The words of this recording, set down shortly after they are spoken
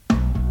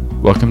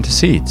Welcome to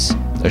Seeds,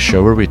 a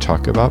show where we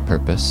talk about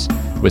purpose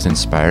with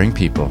inspiring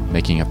people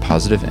making a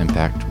positive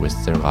impact with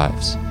their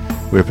lives.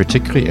 We are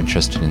particularly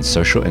interested in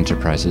social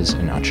enterprises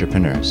and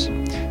entrepreneurs.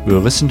 We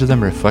will listen to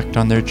them reflect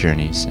on their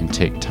journeys and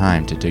take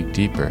time to dig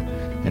deeper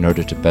in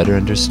order to better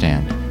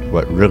understand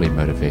what really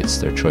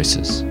motivates their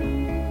choices.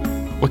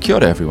 Well, kia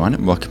ora everyone,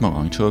 and welcome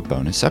along to a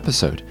bonus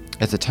episode.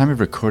 At the time of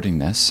recording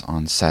this,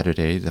 on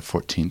Saturday the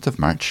 14th of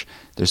March,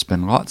 there's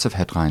been lots of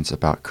headlines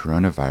about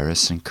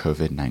coronavirus and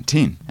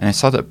COVID-19. And I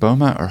saw that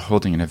BOMA are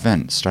holding an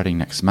event starting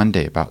next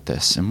Monday about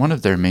this, and one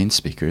of their main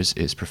speakers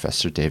is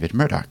Professor David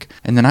Murdoch.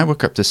 And then I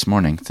woke up this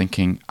morning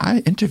thinking, I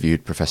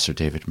interviewed Professor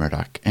David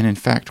Murdoch, and in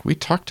fact, we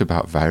talked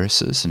about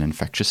viruses and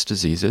infectious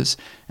diseases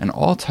and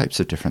all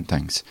types of different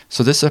things.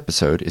 So this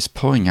episode is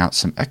pulling out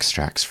some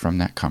extracts from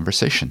that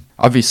conversation.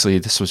 Obviously,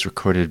 this was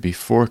recorded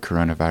before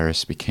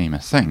coronavirus became a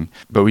thing,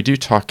 but we do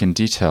talk in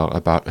detail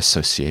about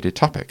associated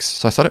topics.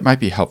 So I thought it might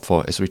be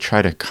helpful as we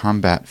try to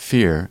combat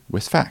fear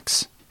with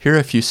facts. Here are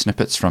a few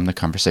snippets from the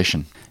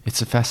conversation.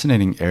 It's a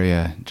fascinating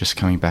area, just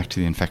coming back to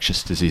the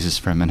infectious diseases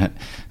for a minute,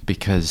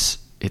 because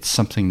it's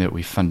something that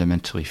we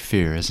fundamentally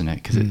fear, isn't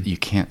it? Because you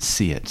can't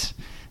see it.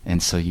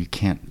 And so you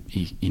can't,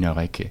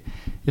 like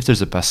if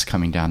there's a bus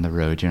coming down the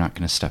road, you're not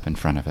going to step in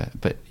front of it,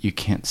 but you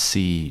can't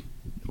see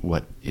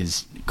what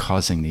is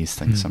causing these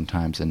things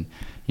sometimes. And,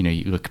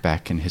 you look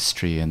back in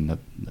history and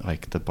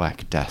the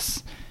Black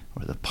Death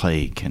or the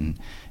plague and,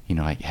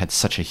 it had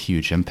such a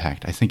huge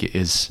impact. I think it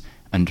is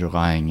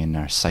underlying in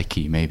our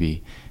psyche,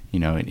 maybe,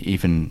 and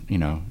even,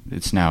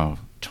 it's now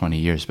 20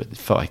 years, but it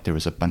felt like there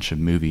was a bunch of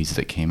movies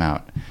that came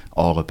out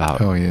all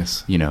about,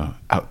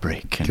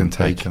 outbreak and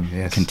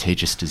contagion,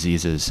 contagious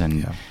diseases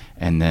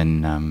and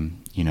then,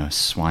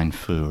 swine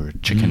flu or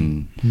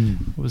chicken.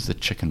 What was the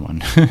chicken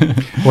one?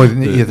 Well,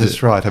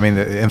 that's right. I mean,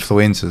 the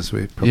influenzas,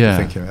 we're probably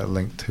thinking about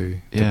linked to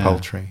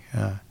poultry.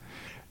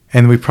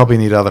 And we probably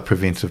need other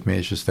preventive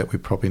measures that we're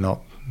probably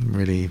not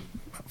really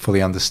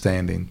fully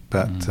understanding,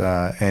 but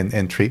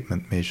and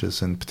treatment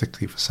measures, and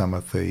particularly for some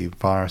of the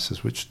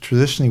viruses, which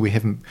traditionally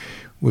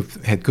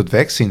we've had good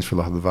vaccines for a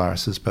lot of the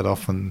viruses, but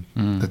often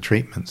the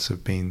treatments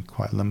have been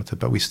quite limited.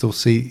 But we still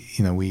see,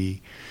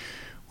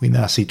 we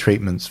now see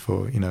treatments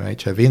for,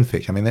 HIV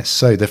infection. I mean, that's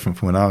so different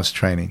from when I was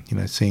training,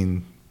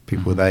 seeing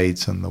people with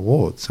AIDS in the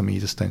wards. I mean,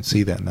 you just don't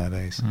see that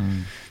nowadays.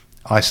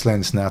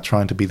 Iceland's now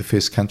trying to be the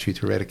first country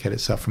to eradicate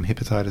itself from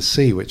hepatitis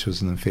C, which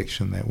was an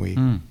infection that we...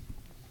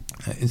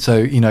 And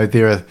so,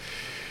 there are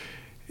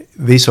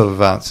these sort of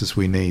advances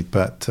we need,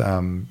 but,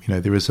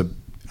 there is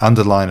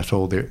underlying it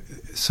all, there are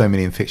so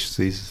many infectious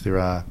diseases, there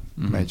are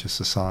major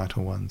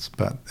societal ones,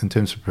 but in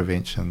terms of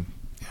prevention,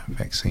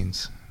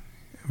 vaccines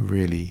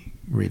really,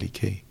 really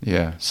key.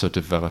 Yeah, so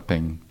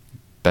developing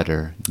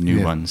better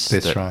new ones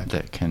that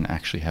that can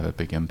actually have a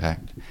big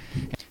impact.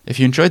 If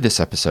you enjoyed this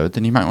episode,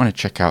 then you might want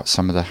to check out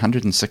some of the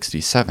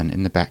 167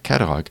 in the back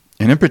catalog.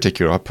 And in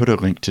particular, I'll put a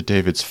link to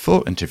David's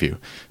full interview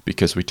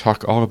because we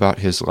talk all about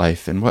his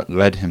life and what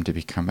led him to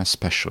become a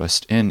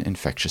specialist in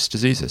infectious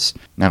diseases.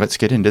 Now let's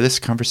get into this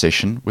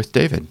conversation with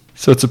David.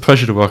 So it's a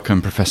pleasure to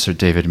welcome Professor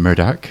David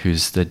Murdoch,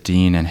 who's the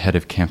Dean and Head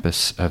of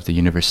Campus of the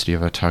University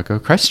of Otago,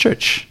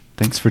 Christchurch.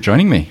 Thanks for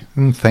joining me.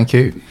 Thank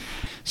you.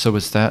 So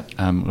was that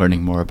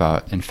learning more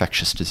about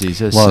infectious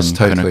diseases and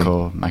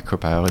clinical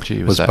microbiology?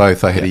 It was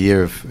both. I had a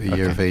year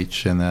of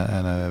each, and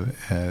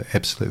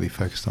absolutely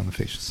focused on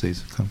infectious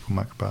diseases, clinical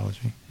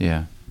microbiology.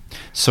 Yeah.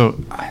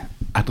 So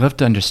I'd love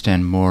to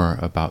understand more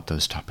about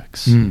those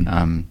topics.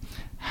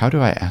 How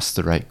do I ask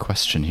the right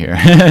question here?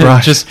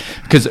 Right. Just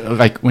because,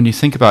 when you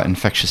think about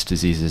infectious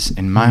diseases,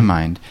 in my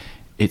mind,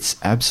 it's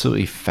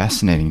absolutely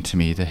fascinating to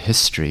me, the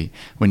history.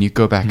 When you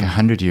go back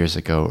 100 years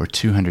ago or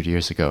 200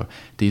 years ago,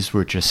 these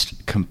were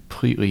just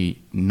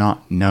completely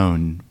not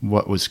known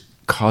what was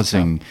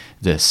causing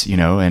this,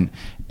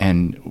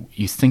 and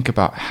you think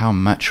about how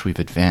much we've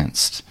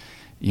advanced,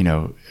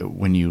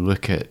 when you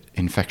look at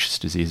infectious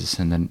diseases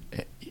and then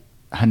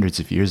hundreds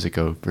of years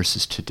ago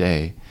versus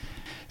today.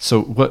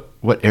 So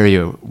what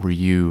area were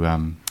you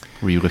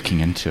looking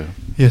into?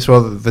 Yes,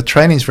 well, the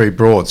training's very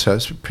broad, so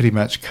it's pretty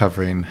much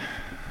covering...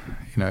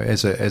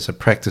 as a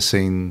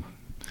practicing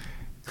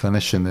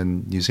clinician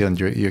in New Zealand,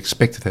 you're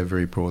expected to have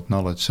very broad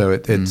knowledge. So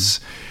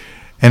it's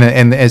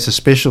and as a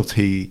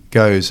specialty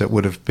goes, it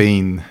would have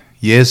been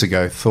years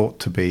ago thought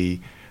to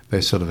be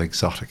those sort of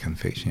exotic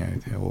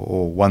infections,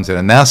 or ones that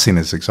are now seen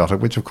as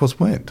exotic, which of course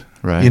weren't.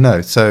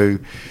 Right. So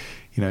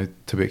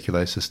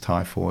tuberculosis,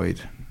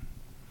 typhoid,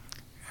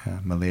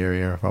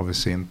 malaria,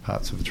 obviously in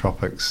parts of the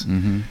tropics.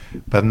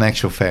 But in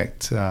actual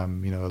fact, a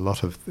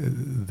lot of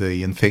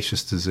the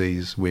infectious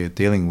disease we're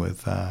dealing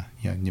with are,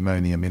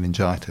 pneumonia,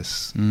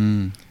 meningitis,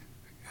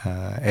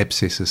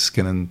 abscesses,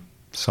 skin and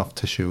soft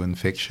tissue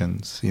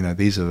infections.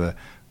 These are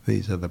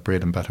the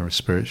bread and butter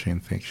respiratory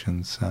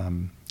infections,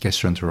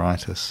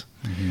 gastroenteritis.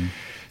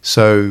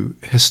 So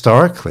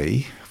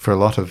historically, for a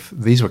lot of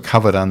these were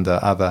covered under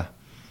other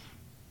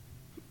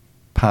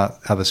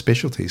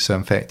specialties. So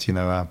in fact,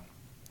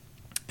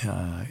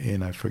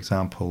 for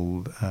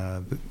example,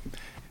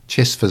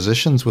 chest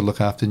physicians would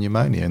look after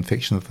pneumonia,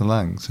 infection of the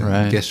lungs,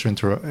 and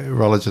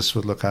gastroenterologists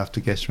would look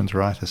after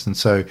gastroenteritis. And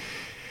so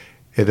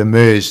it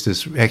emerged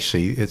as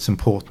actually it's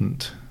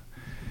important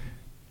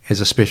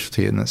as a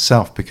specialty in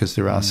itself because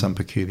there are some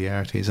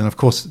peculiarities. And of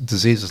course,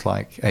 diseases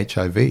like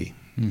HIV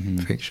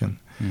infection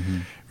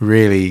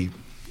really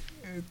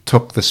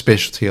took the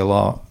specialty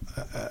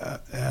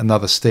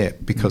another step,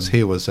 because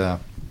here was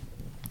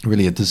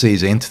really a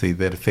disease entity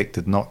that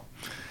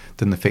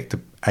didn't affect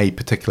a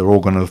particular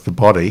organ of the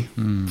body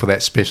for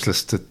that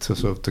specialist to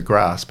sort of to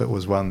grasp. It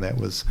was one that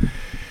was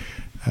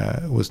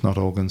not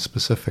organ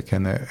specific,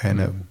 and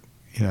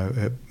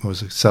it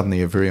was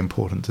suddenly a very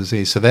important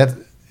disease. So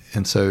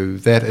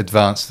that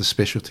advanced the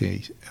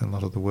specialty in a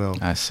lot of the world.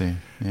 I see.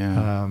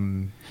 Yeah.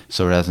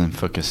 So rather than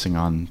focusing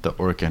on the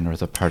organ or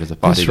the part of the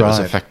body that was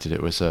affected,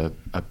 it was a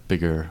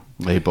bigger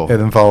label. It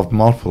involved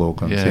multiple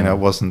organs. It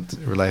wasn't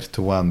related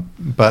to one.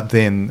 But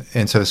then,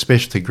 and so the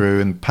specialty grew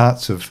in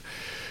parts of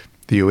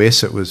the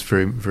US. It was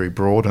very, very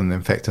broad, and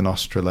in fact, in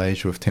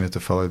Australasia, we've tended to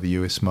follow the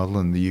US model.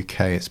 In the UK,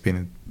 it's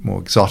been more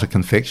exotic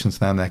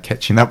infections now. They're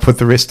catching up with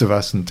the rest of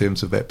us in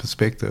terms of that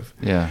perspective.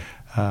 Yeah.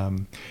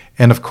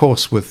 And of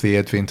course, with the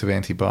advent of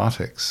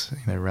antibiotics,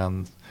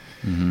 around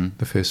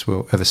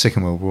the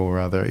Second World War,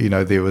 rather,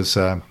 there was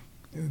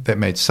that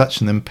made such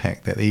an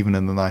impact that even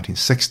in the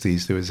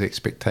 1960s there was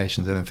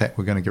expectations that in fact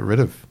we're going to get rid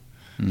of,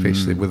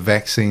 especially with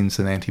vaccines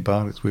and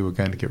antibiotics, we were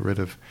going to get rid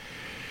of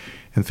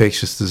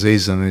infectious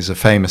disease. And there's a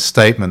famous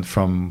statement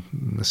from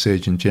the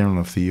Surgeon General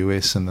of the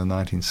US in the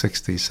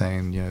 1960s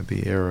saying,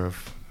 the era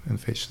of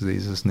infectious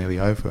disease is nearly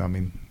over. I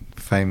mean,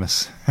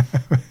 famous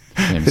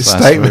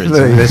statement.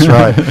 That's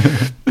right.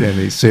 And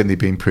he's certainly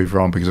been proved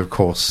wrong, because of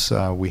course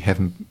we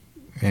haven't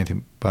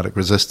antibiotic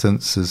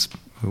resistance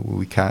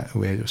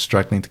we're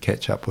struggling to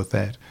catch up with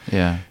that.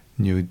 Yeah.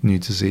 New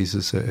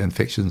diseases,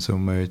 infections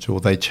emerge, or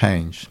they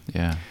change.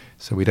 Yeah.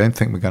 So we don't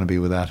think we're going to be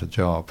without a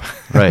job.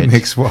 Right.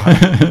 Next one.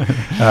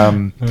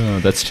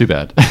 That's too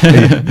bad.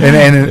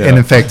 and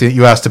in fact,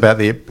 you asked about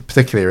the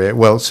particular area.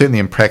 Well, certainly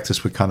in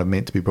practice, we're kind of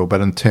meant to be broad,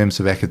 but in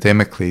terms of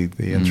academically,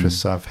 the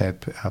interests I've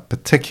had are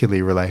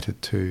particularly related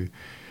to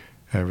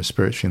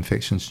respiratory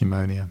infections,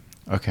 pneumonia.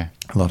 Okay.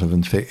 A lot of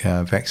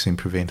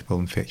vaccine-preventable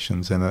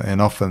infections,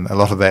 and often a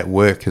lot of that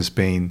work has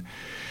been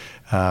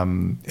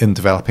in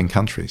developing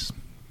countries,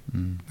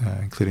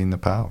 including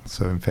Nepal.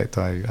 So, in fact,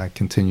 I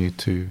continue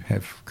to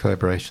have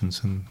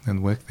collaborations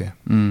and work there.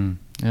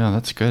 Yeah,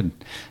 that's good.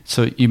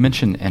 So you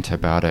mentioned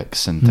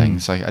antibiotics and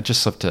things. I'd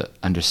just love to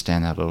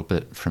understand that a little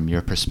bit from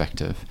your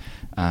perspective.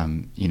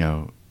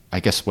 I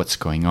guess what's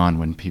going on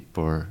when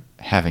people are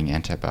having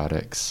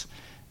antibiotics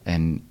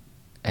and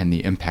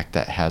the impact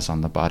that has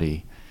on the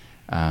body,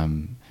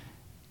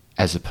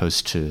 as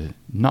opposed to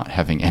not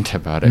having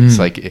antibiotics.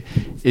 Like,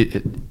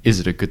 is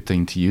it a good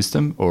thing to use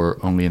them, or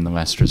only in the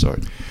last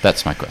resort?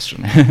 That's my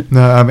question.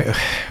 No, I mean,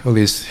 well,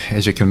 there's,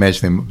 as you can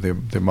imagine, there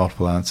are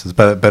multiple answers,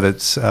 but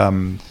it's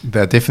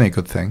they're definitely a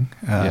good thing.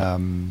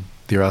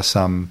 There are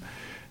some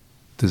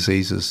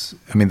diseases.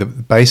 I mean,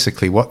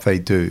 basically what they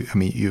do. I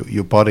mean,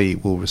 your body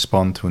will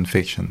respond to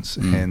infections,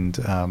 and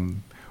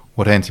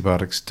what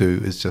antibiotics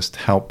do is just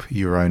help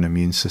your own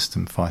immune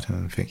system fight an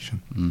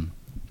infection.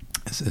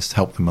 It's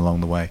help them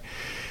along the way.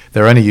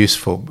 They're only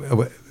useful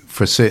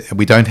for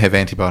we don't have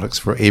antibiotics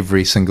for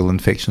every single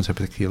infection, so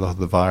particularly a lot of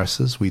the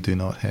viruses we do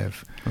not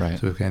have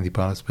sort of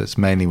antibiotics, but it's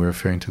mainly we're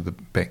referring to the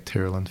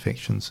bacterial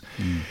infections.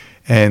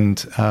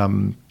 And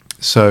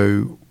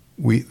so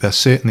they're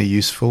certainly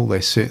useful.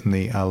 They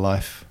certainly are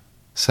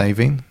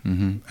life-saving.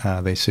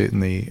 They're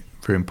certainly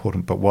very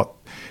important. But what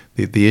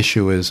the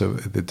issue is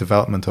the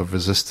development of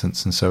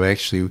resistance, and so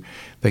actually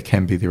they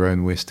can be their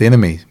own worst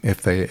enemy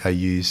if they are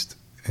used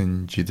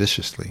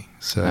injudiciously.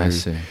 So I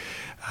see.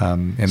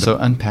 So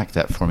unpack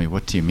that for me.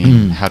 What do you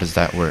mean? How does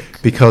that work?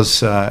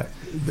 Because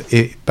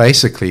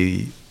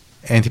basically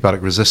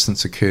antibiotic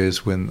resistance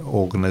occurs when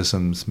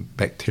organisms,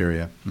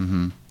 bacteria,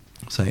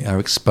 say, are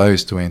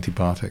exposed to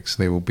antibiotics.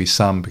 There will be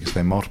some, because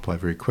they multiply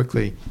very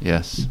quickly.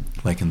 Yes.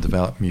 They can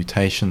develop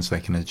mutations, they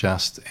can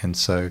adjust, and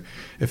so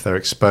if they're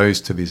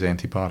exposed to these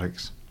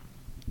antibiotics,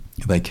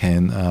 they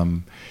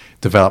can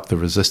develop the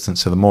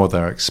resistance. So the more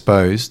they're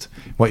exposed,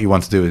 what you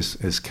want to do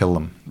is kill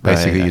them.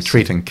 Basically, you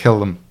treat and kill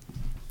them.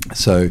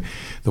 So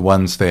the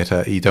ones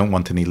that you don't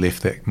want any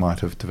left that might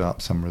have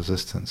developed some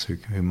resistance,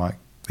 who might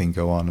then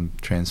go on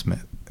and transmit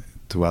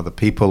to other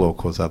people or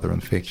cause other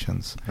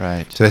infections.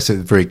 Right. So that's it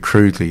very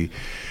crudely.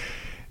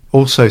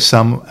 Also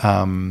some,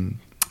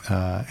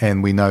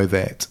 and we know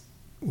that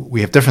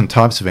we have different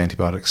types of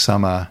antibiotics.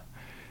 Some are,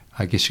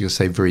 I guess you could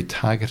say, very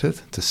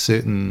targeted to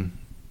certain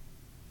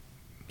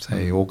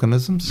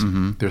organisms.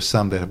 There are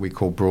some that we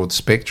call broad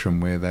spectrum,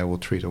 where they will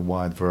treat a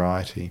wide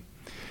variety.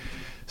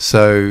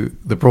 So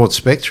the broad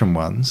spectrum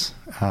ones,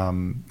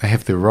 they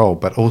have their role,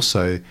 but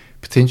also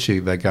potentially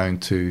there's going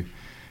to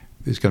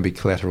be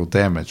collateral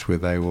damage, where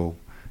they will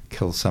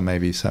kill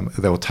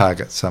they will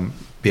target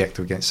be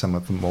active against some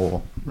of the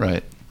more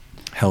right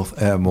more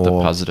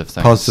the positive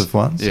things. Positive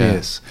ones,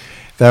 yes.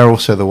 they're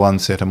also the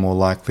ones that are more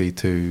likely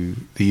to,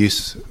 the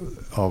use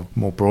of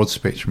more broad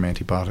spectrum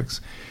antibiotics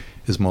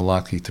is more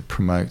likely to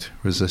promote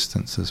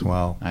resistance as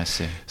well. I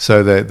see.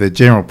 So the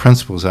general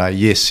principles are,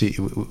 yes,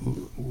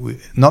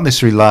 not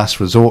necessarily last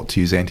resort to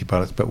use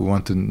antibiotics, but we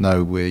want to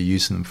know we're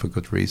using them for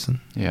good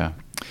reason. Yeah.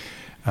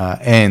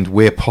 And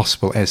where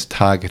possible, as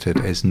targeted,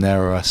 as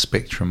narrow a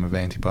spectrum of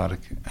antibiotic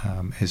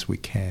as we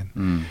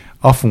can.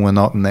 Often we're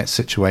not in that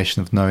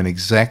situation of knowing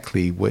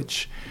exactly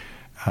which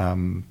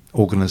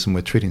organism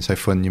we're treating. So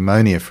for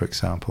pneumonia, for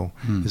example,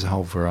 there's a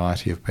whole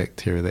variety of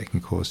bacteria that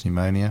can cause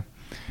pneumonia.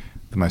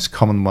 The most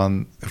common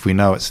one, if we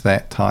know it's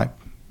that type,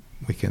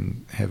 we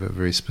can have a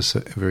very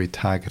specific, very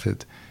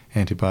targeted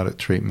antibiotic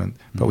treatment,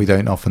 but we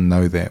don't often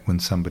know that when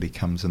somebody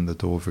comes in the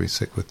door very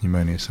sick with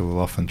pneumonia, so we'll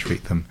often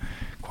treat them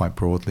quite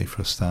broadly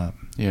for a start.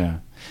 Yeah,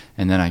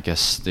 and then I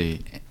guess the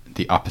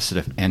opposite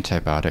of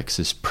antibiotics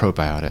is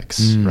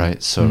probiotics,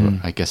 right? So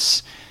I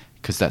guess,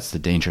 because that's the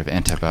danger of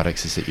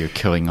antibiotics, is that you're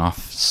killing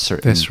off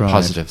certain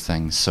positive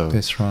things. So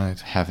that's right.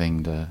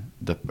 Having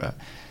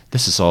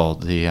this is all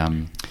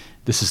the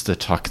this is the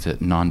talk that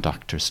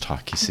non-doctors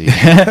talk, you see,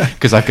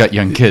 because I've got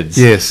young kids.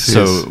 Yes.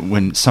 So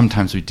when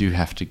sometimes we do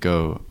have to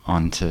go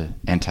on to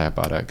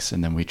antibiotics,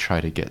 and then we try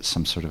to get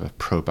some sort of a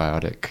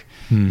probiotic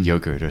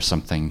yogurt or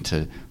something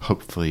to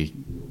hopefully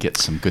get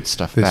some good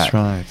stuff back. That's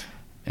right.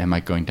 Am I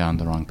going down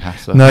the wrong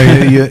path, though? No,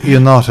 you're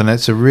not, and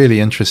it's a really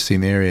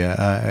interesting area.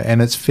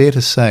 And it's fair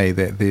to say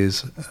that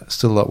there's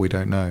still a lot we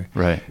don't know.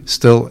 Right.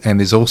 Still, and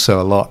there's also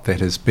a lot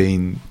that has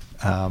been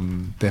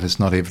that is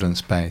not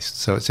evidence-based.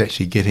 So it's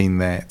actually getting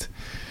the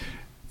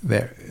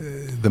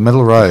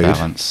middle road,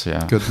 balance,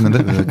 yeah,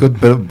 good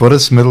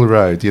Buddhist middle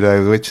road,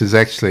 which is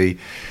actually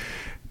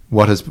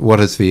what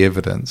is the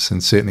evidence.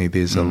 And certainly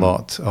there's a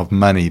lot of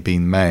money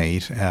being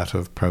made out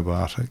of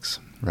probiotics,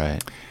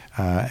 right,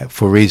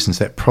 for reasons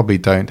that probably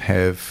don't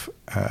have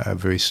a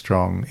very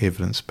strong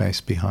evidence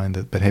base behind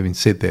it. But having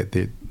said that,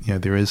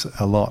 there is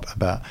a lot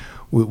about.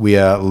 We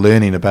are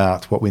learning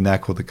about what we now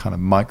call the kind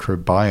of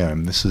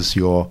microbiome. This is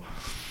your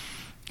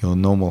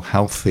normal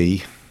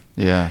healthy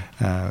bacteria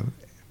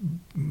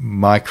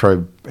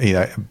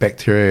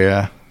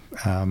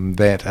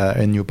that are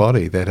in your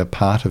body, that are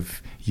part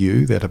of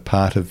you, that are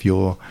part of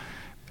your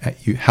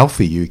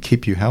healthy you,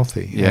 keep you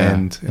healthy. Yeah.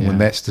 And when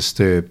that's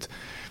disturbed,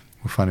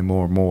 we're finding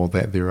more and more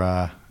that there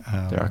are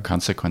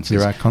consequences.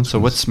 There are consequences. So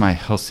what's my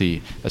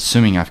healthy,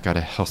 assuming I've got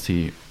a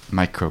healthy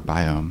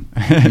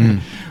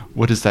microbiome,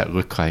 what does that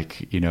look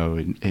like,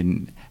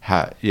 in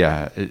how,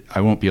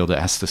 I won't be able to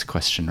ask this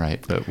question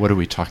right, but what are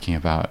we talking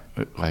about,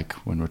 like,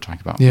 when we're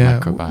talking about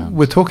microbiome?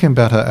 We're talking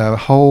about a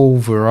whole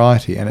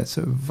variety, and it's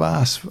a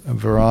vast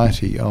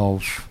variety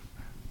of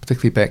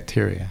particularly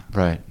bacteria.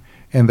 Right.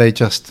 And they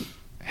just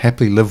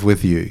happily live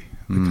with you.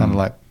 They're kind of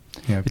like,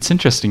 It's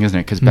interesting, isn't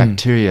it? Because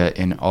bacteria,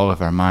 in all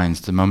of our minds,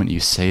 the moment you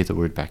say the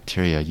word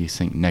bacteria, you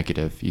think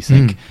negative. You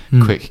think,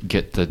 quick,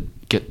 get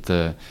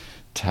the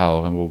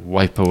towel and we'll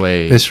wipe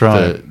away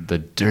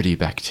the dirty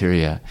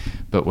bacteria.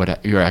 But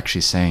what you're actually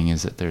saying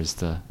is that there's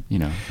the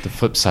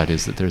flip side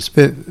is that there's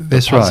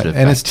that's right, and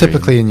bacteria. it's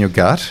typically in your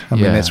gut. I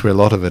mean, that's where a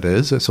lot of it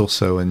is. It's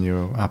also in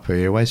your upper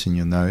airways, in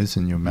your nose,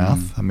 in your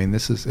mouth. I mean,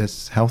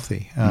 it's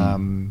healthy,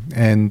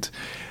 and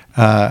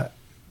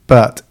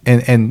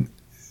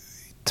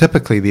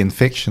typically the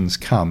infections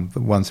come, the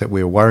ones that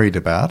we're worried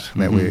about,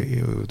 that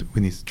we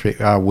need to treat,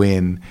 are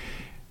when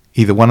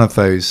either one of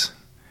those,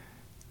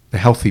 the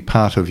healthy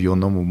part of your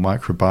normal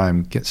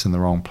microbiome gets in the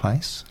wrong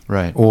place,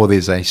 right, or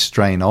there's a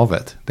strain of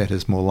it that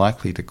is more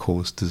likely to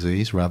cause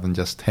disease rather than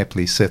just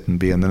happily sit and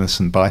be an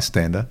innocent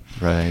bystander.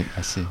 Right,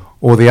 I see.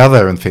 Or the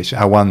other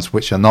infections are ones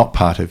which are not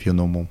part of your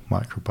normal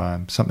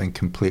microbiome, something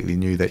completely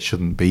new that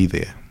shouldn't be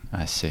there.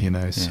 I see.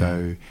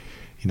 So,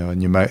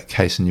 in your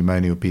case in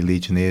pneumonia would be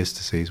Legionnaire's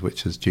disease,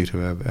 which is due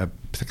to a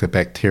particular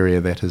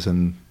bacteria that is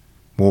in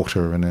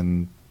water and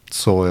in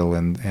soil,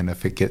 and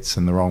if it gets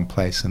in the wrong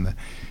place in the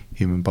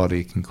human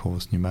body, can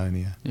cause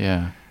pneumonia.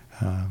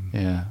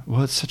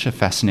 Well, it's such a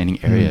fascinating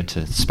area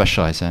to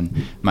specialize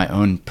in. My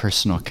own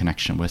personal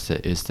connection with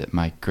it is that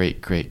my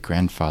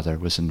great-great-grandfather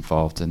was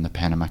involved in the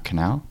Panama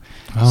Canal.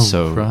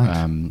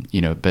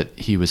 Right. But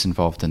he was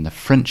involved in the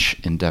French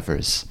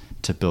endeavors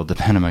to build the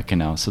Panama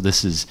Canal. So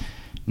this is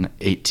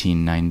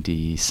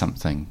 1890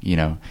 something,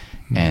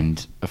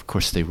 and of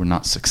course they were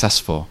not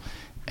successful.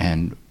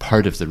 And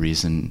part of the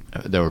reason,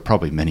 there were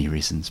probably many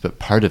reasons, but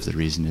part of the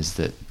reason is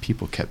that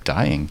people kept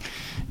dying,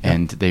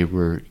 and they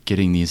were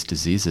getting these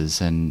diseases.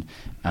 And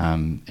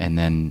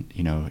then,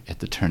 at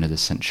the turn of the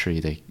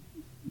century,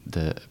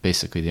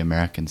 basically the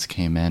Americans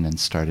came in and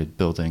started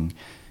building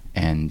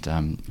and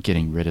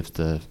getting rid of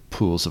the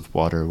pools of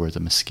water where the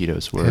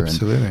mosquitoes were.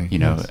 Absolutely.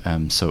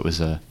 And, so it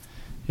was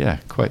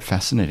quite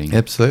fascinating.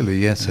 Governed.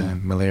 Yes,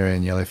 and malaria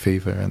and yellow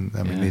fever, and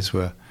these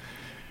were.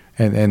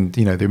 And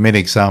there are many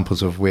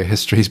examples of where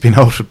history's been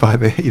altered by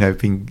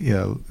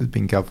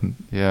being governed.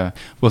 Yeah.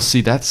 Well,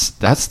 see, that's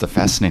the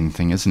fascinating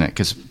thing, isn't it?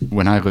 Because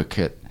when I look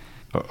at,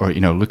 or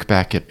look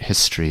back at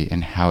history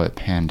and how it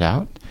panned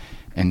out,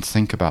 and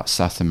think about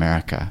South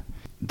America,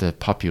 the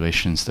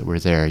populations that were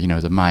there,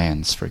 the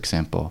Mayans, for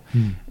example,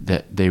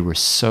 that they were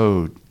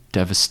so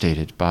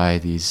devastated by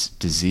these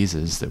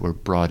diseases that were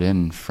brought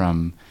in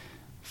from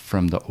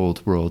the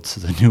old world to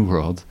the new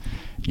world.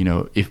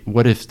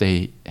 What if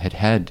they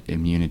had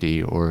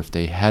immunity, or if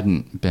they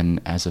hadn't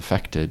been as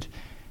affected,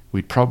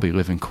 we'd probably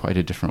live in quite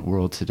a different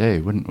world today,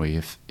 wouldn't we?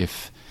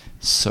 If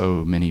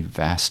so many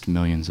vast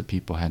millions of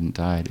people hadn't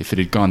died. If it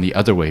had gone the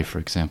other way, for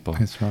example.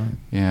 That's right.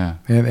 Yeah.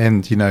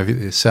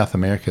 And South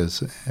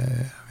America's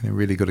a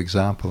really good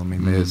example. I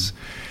mean, there's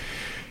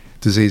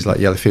disease like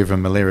yellow fever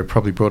and malaria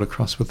probably brought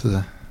across with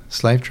the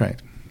slave trade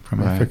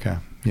from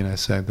Africa.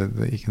 So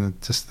that you can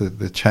just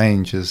the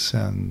changes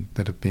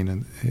that have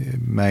been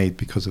made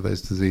because of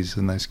those diseases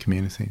in those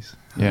communities.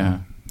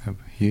 Are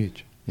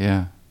huge.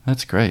 Yeah,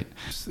 that's great.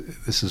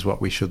 This is what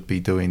we should be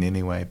doing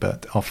anyway,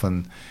 but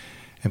often,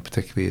 and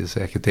particularly as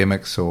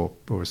academics or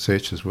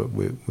researchers,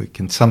 we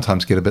can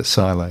sometimes get a bit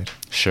siloed.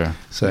 Sure.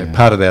 So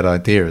part of that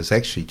idea is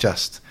actually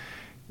just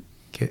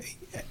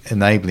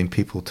enabling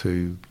people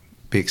to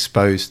be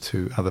exposed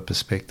to other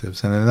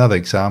perspectives. And another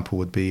example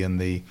would be in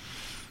the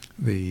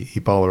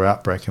Ebola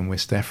outbreak in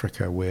West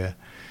Africa, where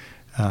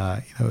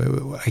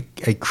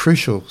a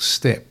crucial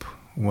step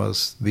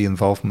was the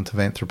involvement of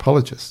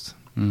anthropologists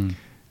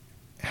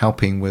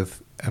helping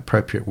with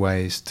appropriate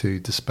ways to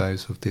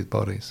dispose of dead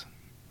bodies.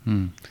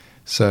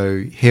 So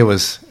here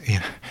was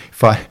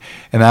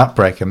an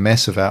outbreak, a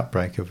massive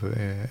outbreak of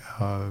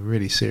a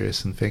really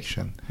serious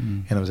infection,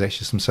 and it was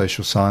actually some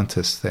social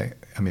scientists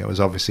it was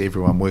obviously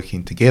everyone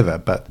working together,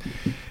 but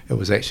it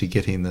was actually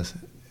getting this,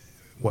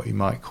 what you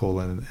might call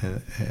an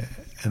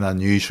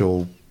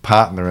unusual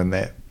partner in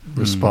that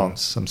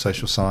response, some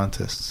social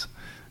scientists.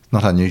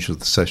 Not unusual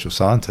to social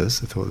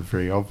scientists. I thought it was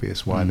very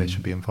obvious why they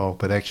should be involved,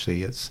 but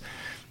actually it's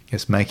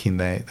making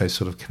those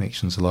sort of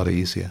connections a lot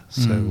easier.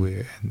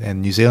 So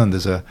and New Zealand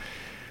is a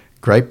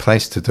great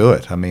place to do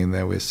it. I mean,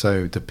 we're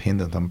so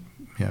dependent on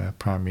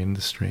primary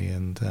industry,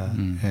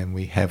 and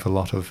we have a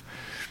lot of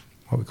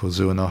what we call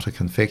zoonotic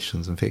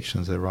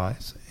infections that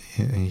arise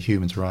in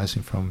humans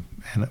arising from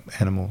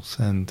animals,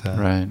 and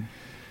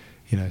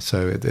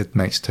so it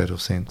makes total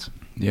sense.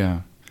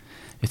 Yeah.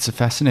 It's a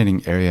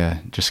fascinating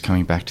area, just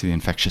coming back to the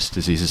infectious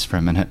diseases for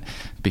a minute,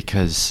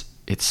 because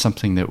it's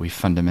something that we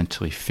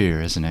fundamentally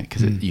fear, isn't it?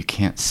 Because you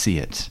can't see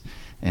it.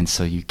 And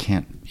so you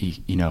can't,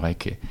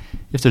 like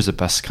if there's a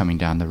bus coming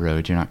down the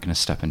road, you're not going to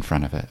step in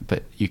front of it,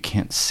 but you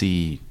can't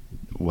see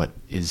what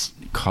is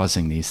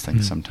causing these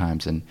things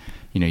sometimes. And,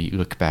 you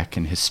look back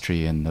in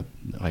history and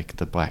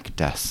the Black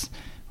Death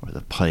or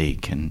the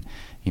plague, and,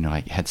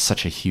 it had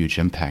such a huge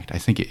impact. I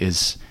think it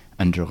is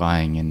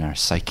underlying in our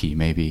psyche,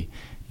 maybe,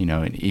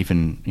 and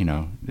even,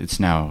 it's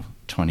now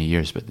 20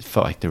 years, but it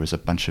felt like there was a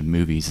bunch of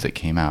movies that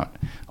came out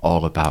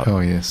all about,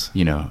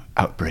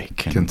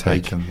 outbreak and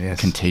contagion,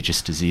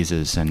 contagious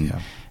diseases,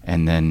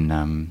 and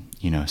then,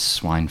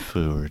 swine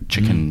flu or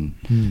chicken.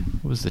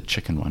 What was the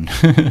chicken one?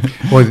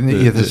 Well,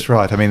 that's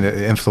right. I mean,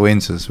 the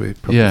influenzas, we're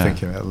probably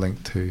thinking about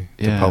linked to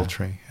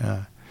poultry.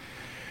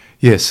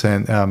 Yes,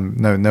 and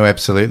no,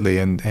 absolutely,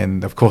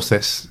 and of course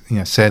that's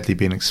sadly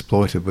been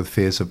exploited with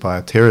fears of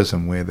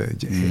bioterrorism, where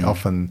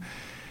often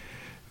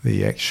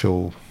the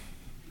actual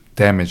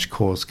damage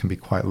caused can be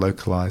quite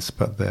localized,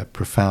 but the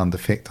profound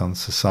effect on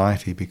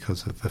society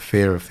because of the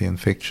fear of the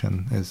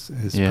infection is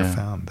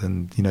profound.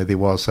 And there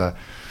was a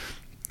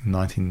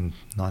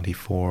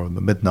 1994, or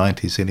the mid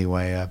 90s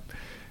anyway,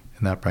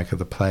 an outbreak of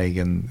the plague,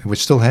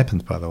 which still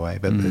happens, by the way,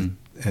 but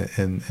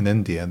in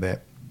India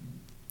that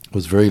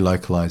was very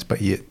localized,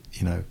 but yet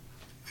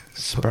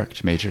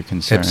sparked major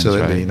concerns.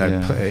 Absolutely,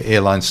 right?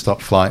 Airlines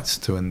stopped flights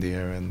to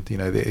India, and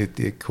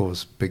it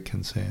caused big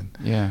concern.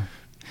 Yeah.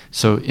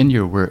 So in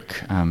your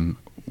work,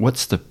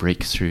 what's the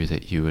breakthrough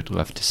that you would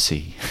love to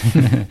see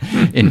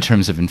in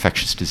terms of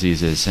infectious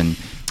diseases? And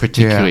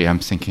particularly I'm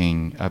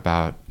thinking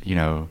about,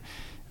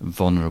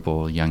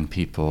 vulnerable young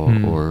people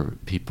or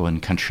people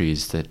in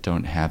countries that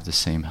don't have the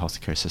same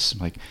healthcare system.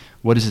 Like,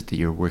 what is it that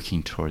you're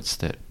working towards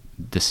that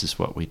this is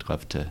what we'd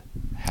love to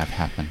have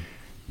happen?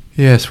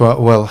 Yes,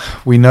 well,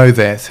 we know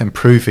that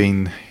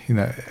improving,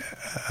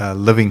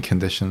 living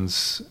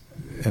conditions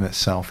in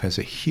itself has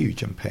a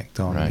huge impact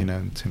on,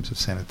 in terms of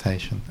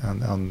sanitation,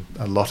 and on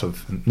a lot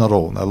of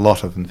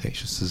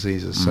infectious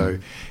diseases. So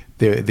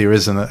there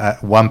is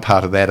one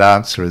part of that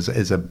answer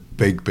is a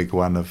big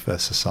one of a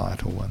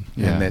societal one,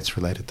 and that's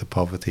related to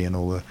poverty and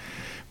all the,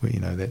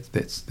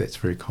 that's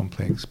very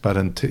complex. But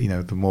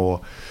the more,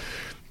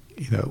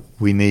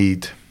 we do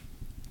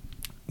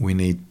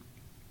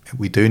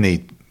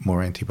need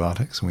more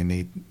antibiotics. We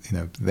need,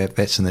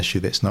 that's an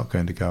issue that's not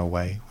going to go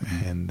away,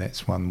 and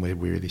that's one where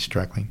we're really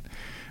struggling.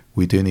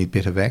 We do need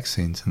better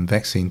vaccines, and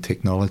vaccine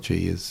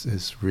technology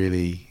is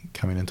really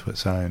coming into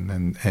its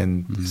own,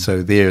 and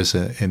so there's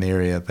an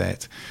area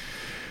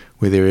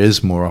where there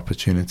is more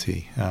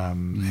opportunity,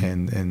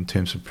 and in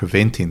terms of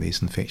preventing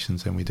these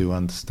infections, and we do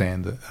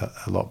understand it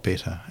a lot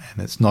better.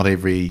 And it's not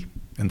every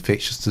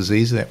infectious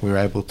disease that we're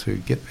able to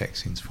get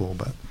vaccines for,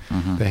 but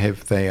they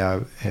have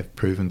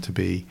proven to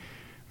be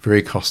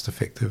very cost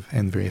effective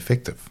and very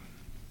effective.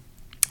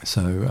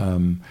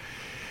 So,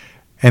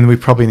 and we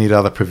probably need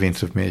other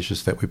preventive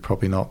measures that we're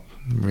probably not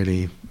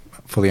really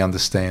fully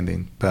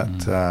understanding,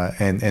 but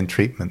and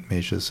treatment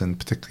measures, and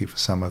particularly for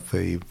some of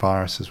the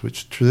viruses,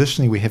 which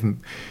traditionally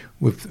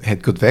we've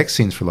had good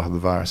vaccines for a lot of the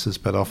viruses,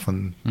 but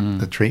often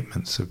the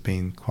treatments have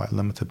been quite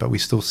limited. But we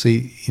still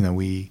see,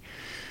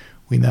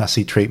 we now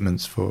see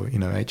treatments for,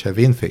 HIV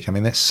infection. I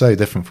mean, that's so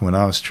different from when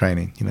I was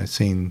training,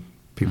 seeing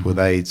people with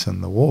AIDS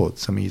in the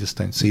wards. I mean, you just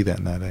don't see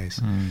that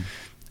nowadays.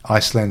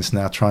 Iceland's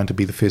now trying to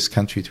be the first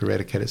country to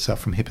eradicate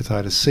itself from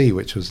hepatitis C,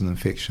 which was an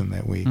infection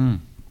that we...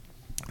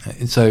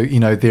 And so,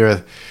 there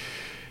are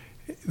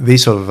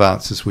these sort of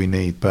advances we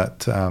need,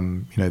 but,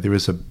 there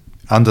is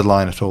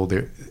underlying it all,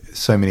 there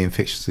so many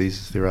infectious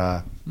diseases, there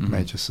are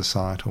major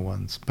societal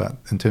ones. But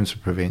in terms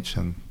of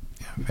prevention,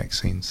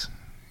 vaccines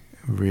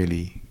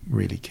really,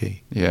 really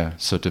key. Yeah,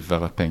 so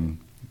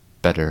developing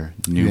better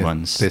new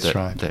ones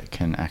right. that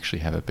can actually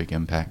have a big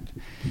impact.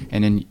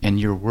 And in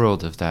your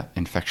world of that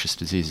infectious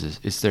diseases,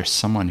 is there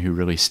someone who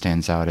really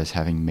stands out as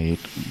having made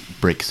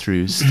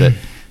breakthroughs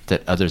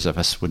that others of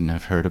us wouldn't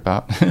have heard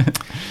about?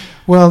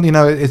 Well,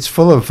 it's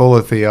full of all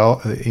of the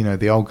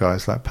old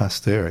guys like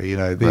Pasteur.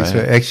 These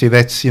are actually,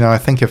 that's, I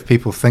think if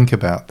people think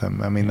about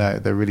them, I mean,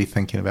 they're really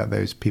thinking about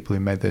those people who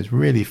made those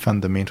really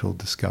fundamental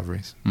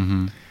discoveries.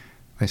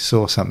 They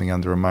saw something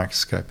under a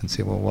microscope and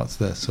said, well, what's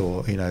this?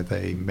 Or,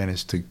 they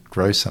managed to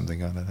grow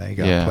something on an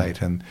agar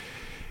plate. And,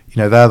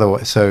 they're the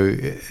way. So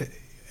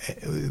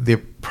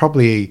they're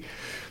probably...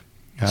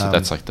 So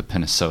that's like the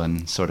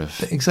penicillin sort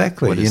of...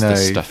 Exactly. What is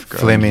this stuff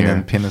growing Fleming here?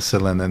 And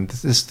penicillin. And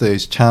just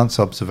those chance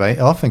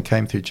observations, often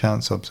came through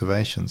chance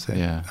observations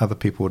that other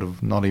people would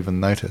have not even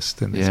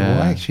noticed. And they said,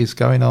 well, actually, it's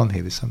going on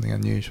here. There's something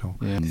unusual.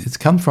 Yeah. It's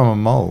come from a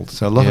mold.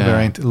 So a lot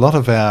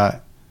of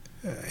our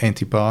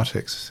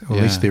antibiotics, or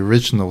at least the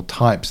original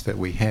types that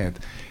we had,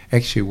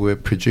 actually were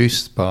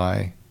produced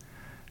by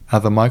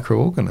other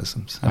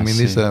microorganisms. I mean,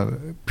 these are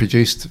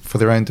produced for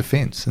their own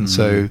defense. And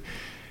so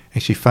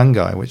actually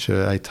fungi, which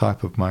are a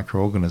type of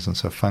microorganism,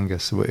 so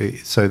fungus.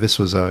 So this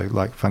was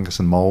like fungus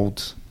and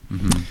molds.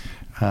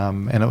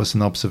 And it was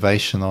an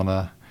observation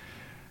on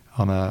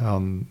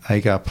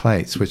agar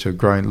plates, which are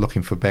grown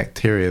looking for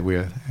bacteria,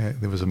 where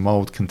there was a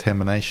mold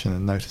contamination,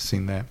 and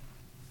noticing that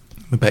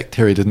the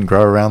bacteria didn't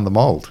grow around the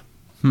mold.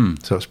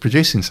 So it's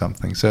producing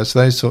something. So it's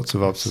those sorts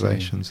of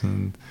observations,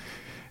 and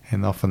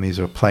often these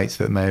are plates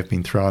that may have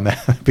been thrown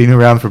out, been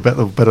around for a bit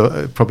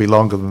probably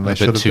longer than they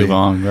should have been. Too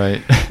long,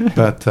 right?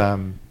 But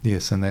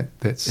yes, and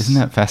that's... Isn't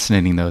that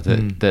fascinating, though,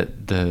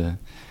 that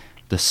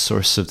the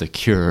source of the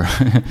cure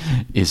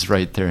is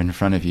right there in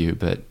front of you,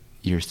 but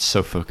you're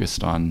so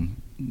focused on,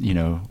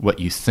 what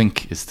you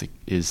think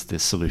is the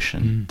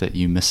solution that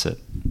you miss it.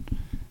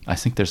 I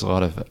think there's a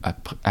lot of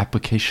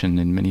application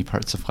in many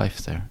parts of life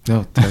there.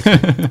 No,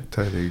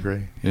 totally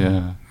agree.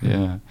 Yeah.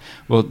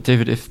 Well,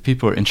 David, if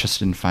people are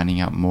interested in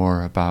finding out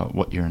more about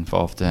what you're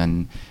involved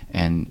in,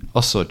 and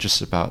also just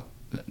about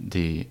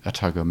the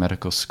Otago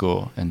Medical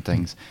School and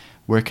things,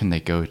 where can they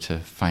go to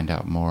find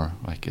out more?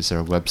 Like, is there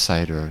a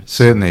website or?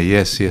 Certainly,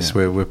 yes.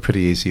 We're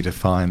pretty easy to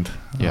find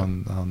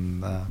on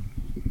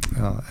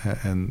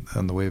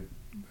the web.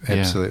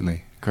 Absolutely. Yeah.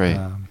 Great.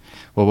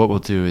 Well, what we'll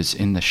do is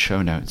in the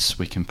show notes,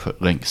 we can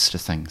put links to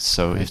things.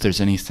 So if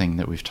there's anything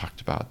that we've talked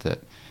about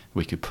that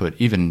we could put,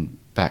 even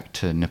back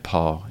to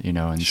Nepal,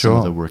 and some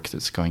of the work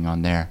that's going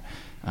on there.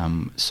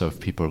 So if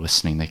people are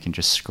listening, they can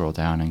just scroll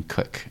down and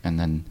click and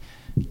then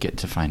get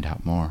to find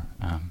out more.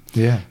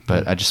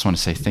 But I just want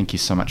to say thank you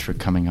so much for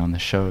coming on the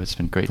show. It's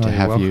been great to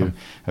have you.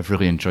 I've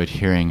really enjoyed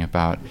hearing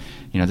about,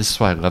 this is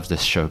why I love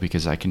this show,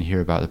 because I can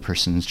hear about the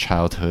person's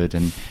childhood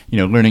and,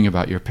 learning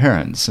about your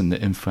parents and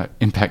the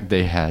impact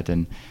they had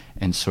and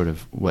sort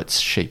of what's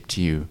shaped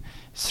you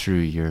through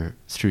your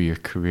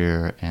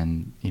career,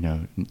 and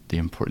the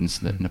importance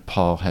that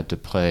Nepal had to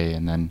play,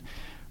 and then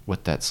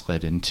what that's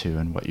led into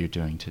and what you're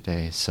doing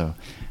today. So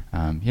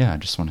I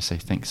just want to say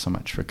thanks so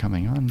much for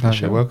coming on the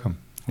show. You're welcome.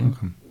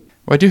 Welcome.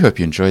 Well, I do hope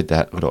you enjoyed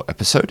that little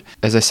episode.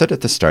 As I said at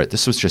the start,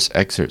 this was just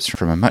excerpts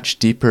from a much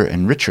deeper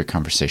and richer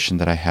conversation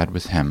that I had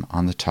with him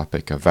on the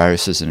topic of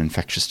viruses and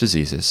infectious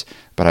diseases,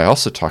 but I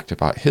also talked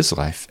about his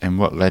life and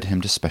what led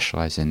him to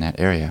specialize in that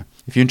area.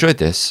 If you enjoyed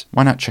this,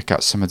 why not check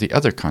out some of the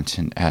other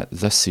content at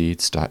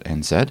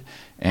theseeds.nz,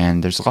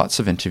 and there's lots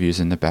of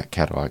interviews in the back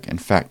catalog. In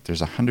fact,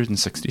 there's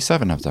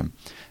 167 of them.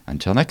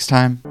 Until next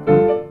time.